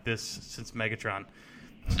guy like this since Megatron.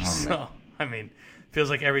 So, I mean, feels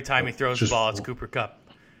like every time he throws the ball, it's Cooper Kupp.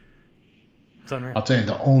 It's unreal. I'll tell you,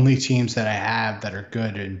 the only teams that I have that are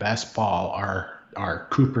good in best ball are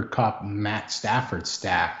Cooper Kupp, Matt Stafford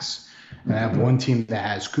stacks. And I have one team that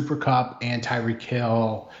has Cooper Kupp and Tyreek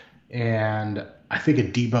Hill and I think a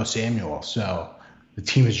Deebo Samuel. So the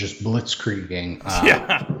team is just blitzkrieging,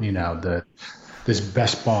 this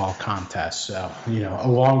best ball contest. So, a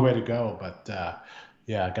long way to go, but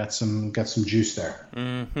got some juice there.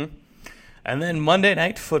 Mm-hmm. And then Monday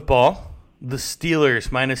Night Football, the Steelers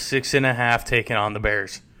 -6.5 taking on the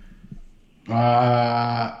Bears.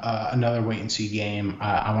 Another wait and see game.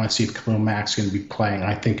 I want to see if Khalil Mack's going to be playing.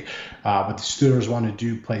 I think what the Steelers want to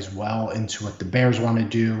do plays well into what the Bears want to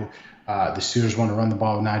do. The Steelers want to run the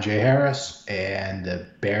ball with Najee Harris, and the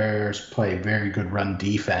Bears play very good run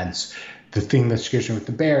defense. The thing that scares me with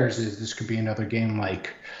the Bears is this could be another game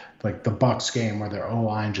like the Bucs game where their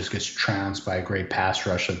O-line just gets trounced by a great pass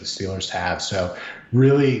rush that the Steelers have. So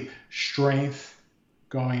really strength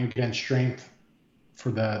going against strength for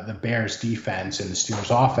the Bears defense and the Steelers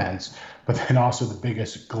offense, but then also the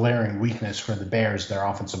biggest glaring weakness for the Bears, their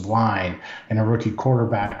offensive line, and a rookie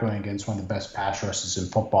quarterback going against one of the best pass rushes in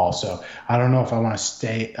football. So I don't know if I want to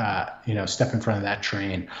step in front of that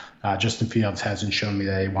train. Justin Fields hasn't shown me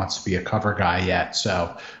that he wants to be a cover guy yet.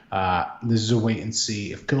 So this is a wait and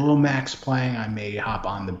see. If Khalil Mack's playing, I may hop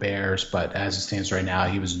on the Bears, but as it stands right now,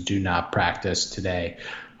 he was do not practice today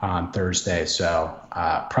on Thursday, so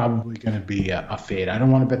probably going to be a fade. I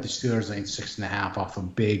don't want to bet the Steelers laying 6.5 off a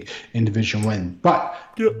big in-division win, but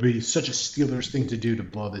it would be such a Steelers thing to do to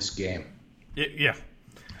blow this game. Yeah.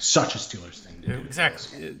 Such a Steelers thing to do.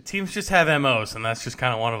 Exactly. Teams just have MOs, and that's just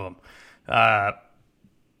kind of one of them. I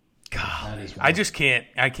just can't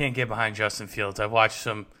get behind Justin Fields. I've watched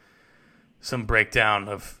some breakdown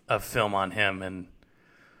of film on him, and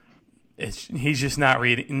he's just not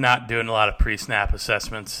doing a lot of pre-snap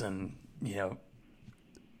assessments and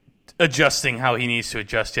adjusting how he needs to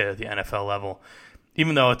adjust it at the NFL level.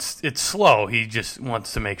 Even though it's slow, he just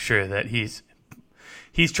wants to make sure that he's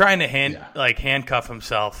trying to handcuff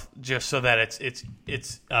himself just so that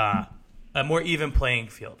it's a more even playing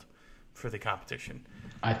field for the competition.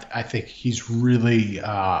 I think he's really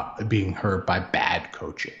being hurt by bad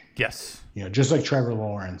coaching. Yes. Just like Trevor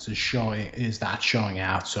Lawrence is not showing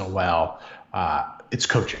out so well. It's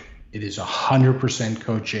coaching. It is 100%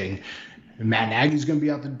 coaching. Matt Nagy's going to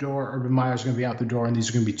be out the door. Urban Meyer's going to be out the door, and these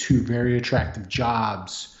are going to be two very attractive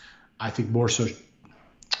jobs. I think more so.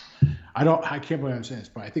 I can't believe I'm saying this,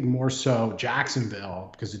 but I think more so Jacksonville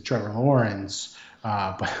because of Trevor Lawrence.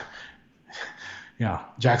 But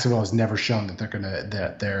Jacksonville has never shown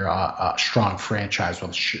that they're a strong franchise,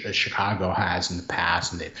 well, Chicago has in the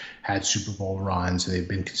past, and they've had Super Bowl runs, and they've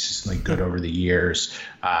been consistently good over the years.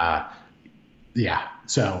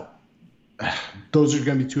 So those are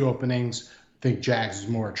going to be two openings. I think Jags is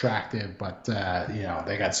more attractive, but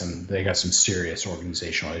they got some serious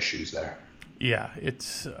organizational issues there. Yeah,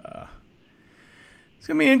 it's going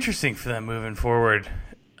to be interesting for them moving forward.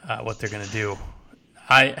 What they're going to do,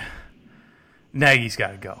 Nagy's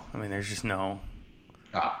got to go. I mean, there's just no.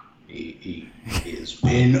 He is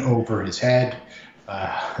in over his head,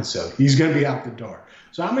 so he's going to be out the door.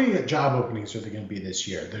 So how many job openings are there going to be this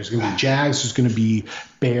year? There's going to be Jags. There's going to be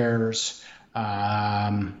Bears.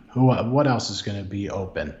 What else is going to be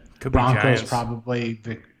open? Could be Broncos Giants. Probably.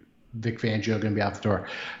 Vic Fangio going to be out the door.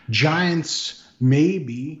 Giants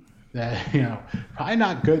maybe. That probably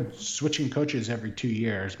not good switching coaches every 2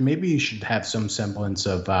 years. Maybe you should have some semblance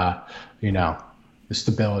of the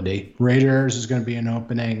stability. Raiders is going to be an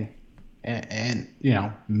opening, and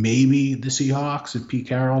maybe the Seahawks if Pete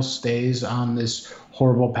Carroll stays on this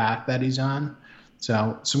horrible path that he's on.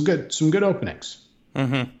 So some good openings.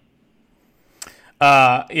 Mm-hmm.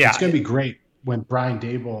 It's going to be great when Brian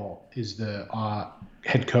Daboll is the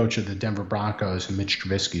head coach of the Denver Broncos and Mitch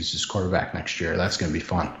Trubisky is his quarterback next year. That's going to be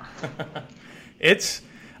fun. It's,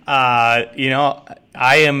 I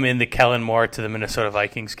am in the Kellen Moore to the Minnesota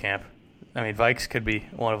Vikings camp. I mean, Vikes could be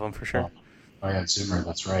one of them for sure. Oh yeah, Zimmer.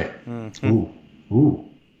 That's right. Mm-hmm. Ooh.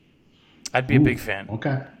 I'd be a big fan.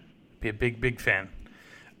 Okay. Be a big fan.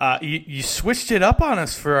 You switched it up on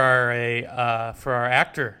us for our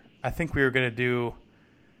actor. I think we were going to do.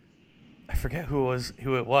 I forget who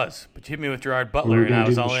it was, but you hit me with Gerard Butler, and I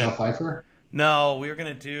was all in. Pfeiffer? No, we were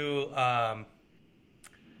gonna do.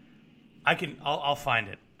 I'll find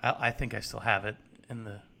it. I think I still have it in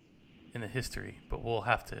the history, but we'll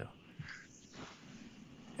have to.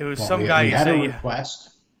 It was some guy. We had a request.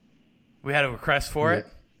 We had a request for it.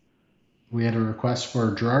 We had a request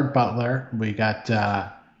for Gerard Butler. We got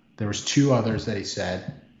there was two others that he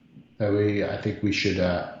said that I think we should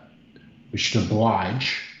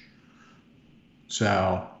oblige.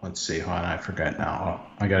 So let's see. Hold on, I forget now.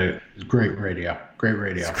 I got it. Great radio. Great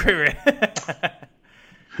radio. It's great radio.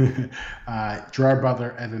 Gerard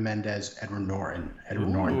Butler, Evan Mendes, Edward Norton.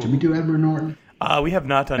 Did we do Edward Norton? We have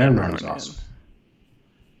not done Edward Norton. Awesome.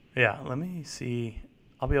 Yeah, let me see.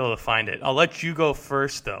 I'll be able to find it. I'll let you go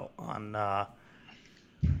first, though, on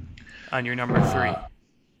your number 3.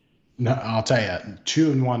 No, I'll tell you,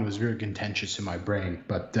 2 and 1 was very contentious in my brain,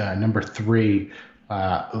 but number 3,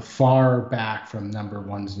 far back from number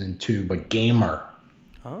 1s and 2, but Gamer,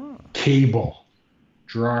 Cable,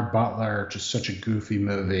 Gerard Butler, just such a goofy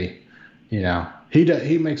movie. You know,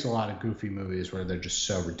 he makes a lot of goofy movies where they're just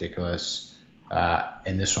so ridiculous,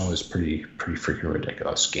 and this one was pretty freaking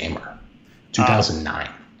ridiculous. Gamer, 2009.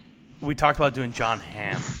 We talked about doing John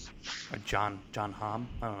Hamm. Or John Hamm?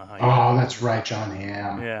 I don't know how you Oh, that's right, John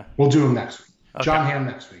Hamm. Yeah. We'll do him next week. Okay. John Hamm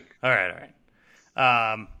next week. All right.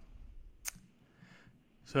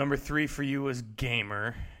 So number 3 for you was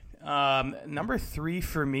Gamer. Number 3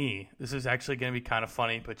 for me, this is actually going to be kind of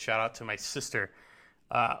funny, but shout out to my sister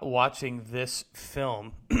watching this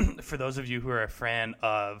film. For those of you who are a fan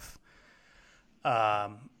of, I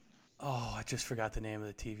just forgot the name of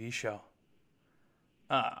the TV show.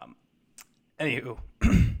 Anywho,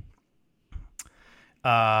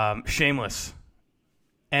 Shameless.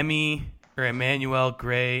 Emmanuel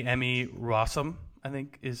Gray, Emmy Rossum, I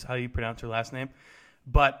think is how you pronounce her last name.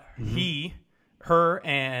 But her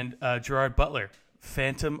and Gerard Butler,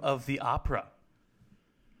 Phantom of the Opera.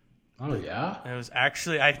 Oh, yeah? And it was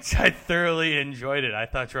actually, I thoroughly enjoyed it. I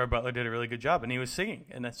thought Gerard Butler did a really good job, and he was singing.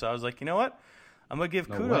 And so I was like, you know what? I'm going to give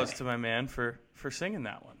kudos to my man for singing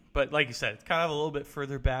that one. But like you said, it's kind of a little bit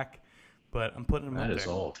further back, but I'm putting him up there. That is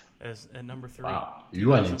old. As at number 3. Wow. You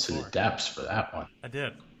went into the depths for that one. I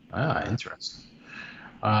did. Ah, interesting.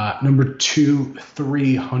 Number 2,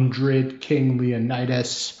 300, King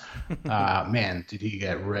Leonidas. Man, did he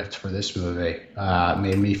get ripped for this movie.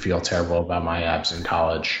 Made me feel terrible about my abs in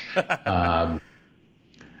college. But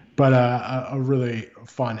a really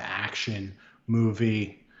fun action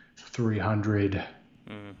movie. 300.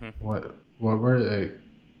 Mm-hmm. What were they?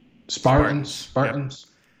 Spartans. Versus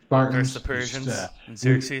the Persians and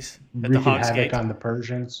Xerxes at the Hog's Gate. On the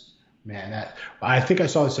Persians. Man, I think I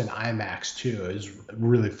saw this in IMAX too. It was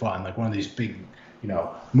really fun. Like one of these big,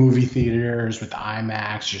 movie theaters with the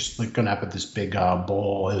IMAX, just looking up at this big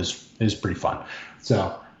bowl. It was pretty fun.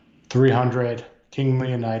 So, 300, King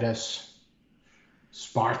Leonidas,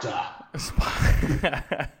 Sparta.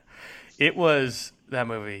 It was that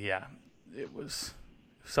movie. Yeah, it was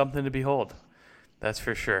something to behold. That's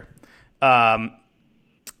for sure.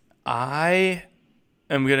 I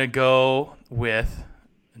am gonna go with.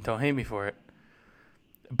 Don't hate me for it.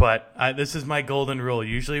 But this is my golden rule.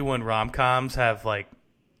 Usually when rom-coms have like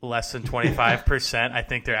less than 25%, I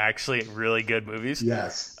think they're actually really good movies.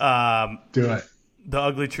 Yes. Do it. The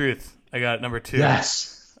Ugly Truth. I got it number 2.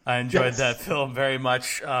 Yes. I enjoyed that film very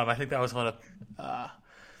much. I think that was one of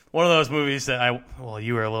those movies that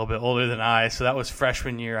you were a little bit older than I, so that was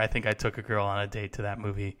freshman year. I think I took a girl on a date to that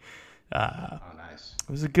movie. Nice. It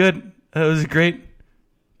was a great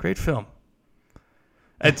film.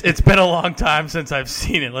 It's been a long time since I've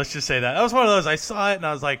seen it. Let's just say that. That was one of those, I saw it and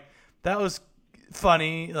I was like, that was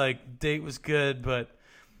funny. Like, date was good, but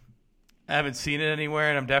I haven't seen it anywhere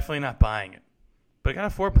and I'm definitely not buying it. But I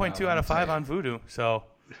got a 4.2 out of 5 on Vudu, so.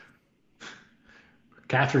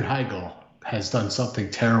 Katherine Heigl has done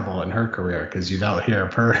something terrible in her career because you don't hear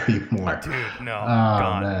of her anymore. Dude, no.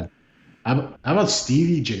 Gone. Man. How about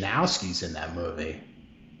Stevie Janowski's in that movie?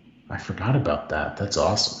 I forgot about that. That's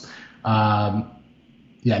awesome.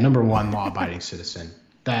 Yeah, number 1, Law Abiding Citizen.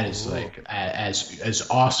 That is like as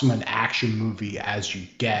awesome an action movie as you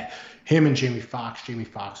get. Him and Jamie Foxx. Jamie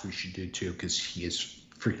Foxx we should do too because he is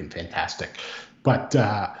freaking fantastic. But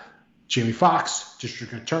Jamie Foxx,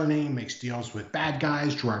 district attorney, makes deals with bad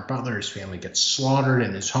guys. Gerard Butler, his family gets slaughtered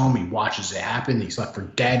in his home. He watches it happen. He's left for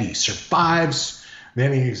dead. He survives.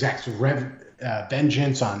 Then he exacts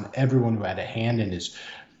vengeance on everyone who had a hand in his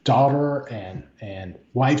daughter and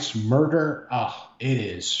wife's murder. It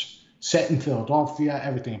is set in Philadelphia.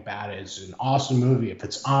 Everything about it is an awesome movie. If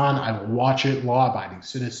it's on, I will watch it. Law Abiding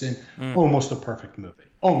Citizen. Almost a perfect movie.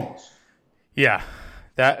 Almost. Yeah,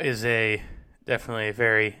 that is definitely a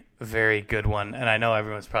very, very good one. And I know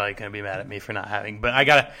everyone's probably going to be mad at me for not having, but I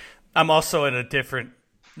got to I'm also in a different,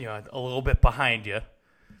 a little bit behind you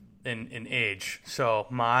in age. So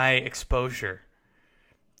my exposure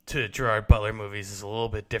to Gerard Butler movies is a little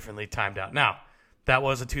bit differently timed out. Now, that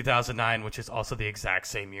was a 2009, which is also the exact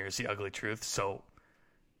same year as The Ugly Truth. So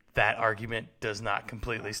that argument does not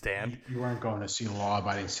completely stand. You weren't going to see a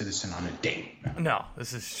law-abiding citizen on a date. No,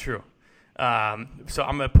 this is true. So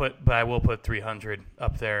I will put 300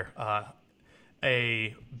 up there.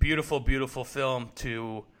 A beautiful, beautiful film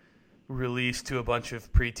to release to a bunch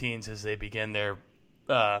of preteens as they begin their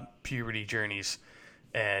puberty journeys,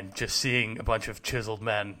 and just seeing a bunch of chiseled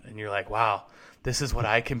men, and you're like, wow, this is what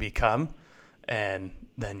I can become. And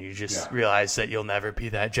then you just realize that you'll never be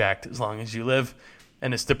that jacked as long as you live.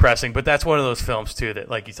 And it's depressing. But that's one of those films, too, that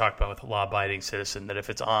like you talked about with a law-abiding citizen, that if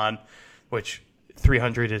it's on, which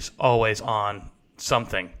 300 is always on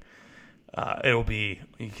something, it'll be,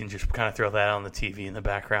 you can just kind of throw that on the TV in the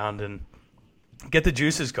background and get the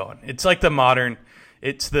juices going. It's like the modern,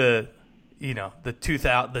 it's the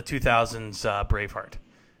 2000s Braveheart,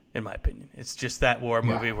 in my opinion. It's just that war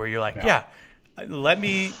movie where you're like,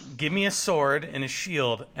 give me a sword and a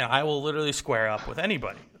shield, and I will literally square up with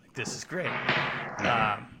anybody. Like, this is great.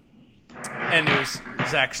 And it was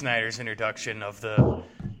Zack Snyder's introduction of the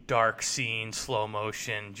dark scene, slow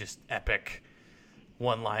motion, just epic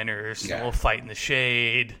one-liners, a little fight in the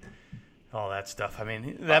shade, all that stuff. I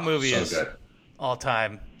mean, that movie is good.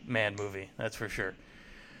 All-time man movie, that's for sure.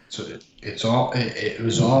 So it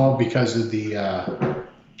was all because of the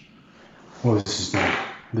what was his name?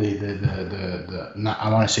 I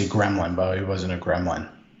want to say Gremlin, but he wasn't a gremlin.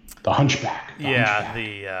 The Hunchback.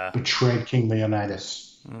 The betrayed King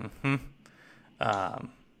Leonidas. Mm-hmm.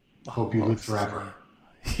 Hope you live forever.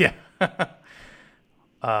 Yeah.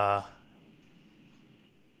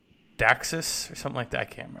 Daxus or something like that. I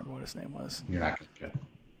can't remember what his name was. You're not good.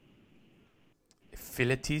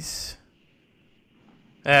 Philites.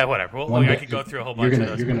 Whatever. I could go through a whole bunch of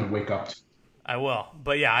those. You're going to wake up. I will.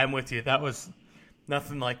 But yeah, I'm with you. That was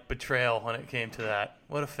nothing like Betrayal when it came to that.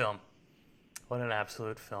 What a film. What an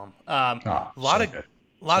absolute film. A lot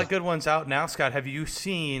of good ones out now, Scott. Have you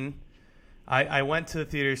seen... I went to the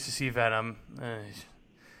theaters to see Venom.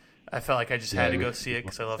 I felt like I just had to go see it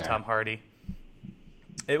because I love Tom Hardy.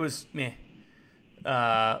 It was meh.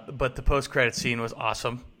 But the post-credit scene was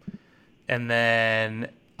awesome. And then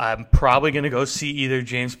I'm probably going to go see either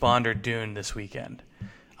James Bond or Dune this weekend.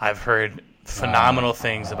 I've heard phenomenal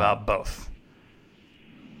things about both.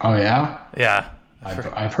 Oh, yeah? Yeah.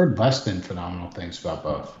 I've heard less than phenomenal things about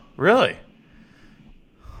both. Really?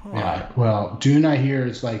 Oh. Yeah. Well, Dune, I hear,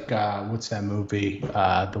 is like, what's that movie?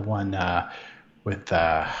 The one with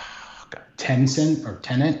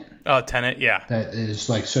Tenet? Oh, Tenet, yeah. That is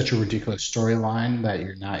like such a ridiculous storyline that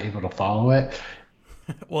you're not able to follow it.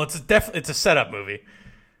 Well, it's a setup movie.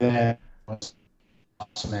 That was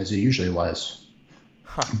awesome as it usually was.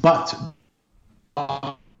 Huh. But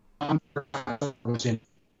was in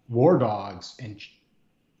War Dogs, and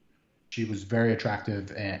she was very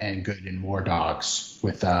attractive and good in War Dogs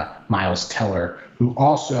with Miles Teller, who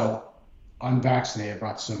also, unvaccinated,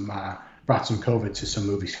 brought some COVID to some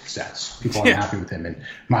movie sets. People aren't happy with him. And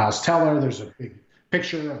Miles Teller, there's a big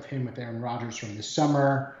picture of him with Aaron Rodgers from this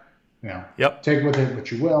summer. Take with it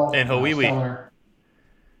what you will. And Hawaii.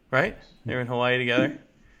 Right? They're in Hawaii together.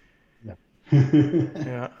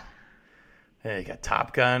 Yeah. Hey, you got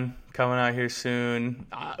Top Gun coming out here soon.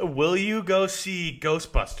 Will you go see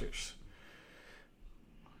Ghostbusters?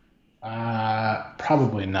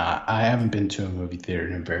 Probably not. I haven't been to a movie theater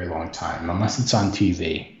in a very long time, unless it's on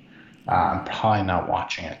TV. I'm probably not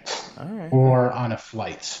watching it. All right. Or on a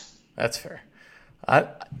flight. That's fair.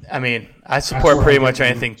 I mean, I support pretty much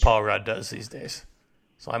anything Paul Rudd does these days,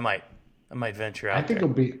 so I might venture out. I think it'll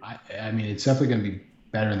be. I mean, it's definitely going to be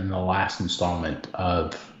better than the last installment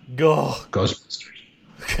of Ghostbusters.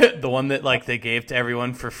 The one that like they gave to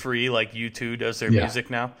everyone for free, like U2 does their music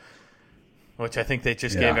now, which I think they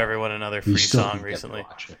just gave everyone another free song recently.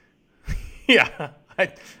 Yeah,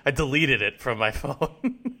 I deleted it from my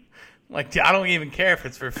phone. Like, I don't even care if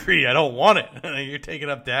it's for free. I don't want it. You're taking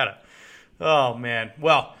up data. Oh, man.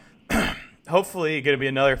 Well, hopefully going to be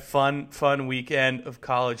another fun weekend of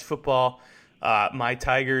college football. My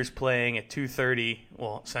Tigers playing at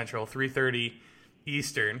 2:30, Central, 3:30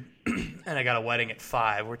 Eastern, and I got a wedding at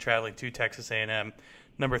 5. We're traveling to Texas A&M,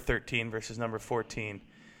 number 13 versus number 14.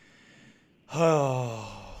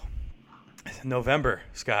 Oh, November,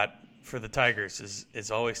 Scott, for the Tigers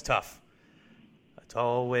is always tough. It's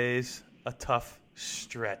always a tough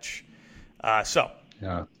stretch.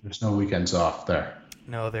 Yeah, there's no weekends off there.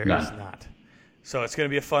 No, there is not. So it's going to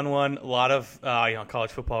be a fun one. A lot of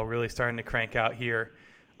college football really starting to crank out here.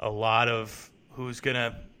 a lot of who's going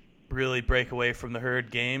to really break away from the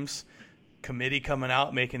herd games. Committee coming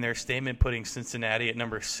out, making their statement, putting Cincinnati at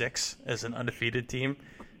number 6 as an undefeated team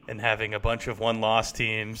and having a bunch of one-loss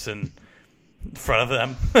teams in front of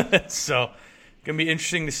them. So going to be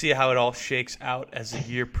interesting to see how it all shakes out as the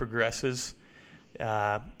year progresses.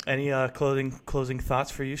 Any closing thoughts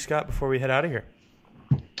for you, Scott, before we head out of here?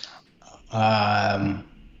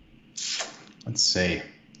 Let's see.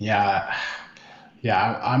 Yeah,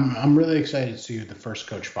 I'm really excited to see who the first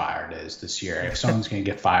coach fired is this year. If someone's going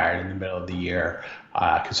to get fired in the middle of the year,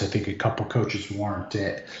 because I think a couple coaches warrant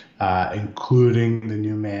it, including the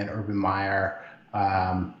new man, Urban Meyer.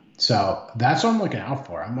 So that's what I'm looking out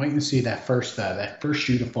for. I'm waiting to see that first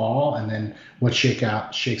shoe to fall, and then what shakes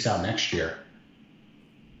out next year.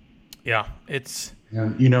 Yeah, it's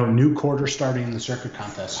new quarter starting in the circuit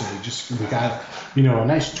contest. So we got a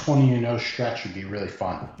nice 20-0 stretch would be really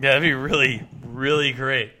fun. Yeah, that'd be really, really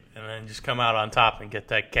great. And then just come out on top and get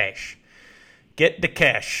that cash. Get the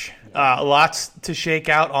cash. Lots to shake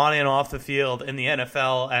out on and off the field in the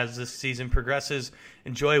NFL as this season progresses.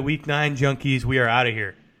 Enjoy Week 9, junkies. We are out of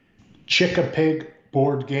here. Chick-a-Pig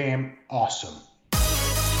board game, awesome.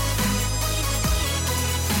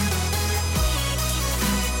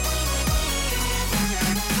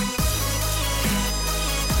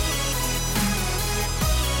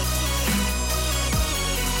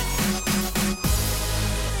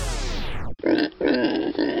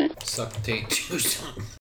 Suck tape juice.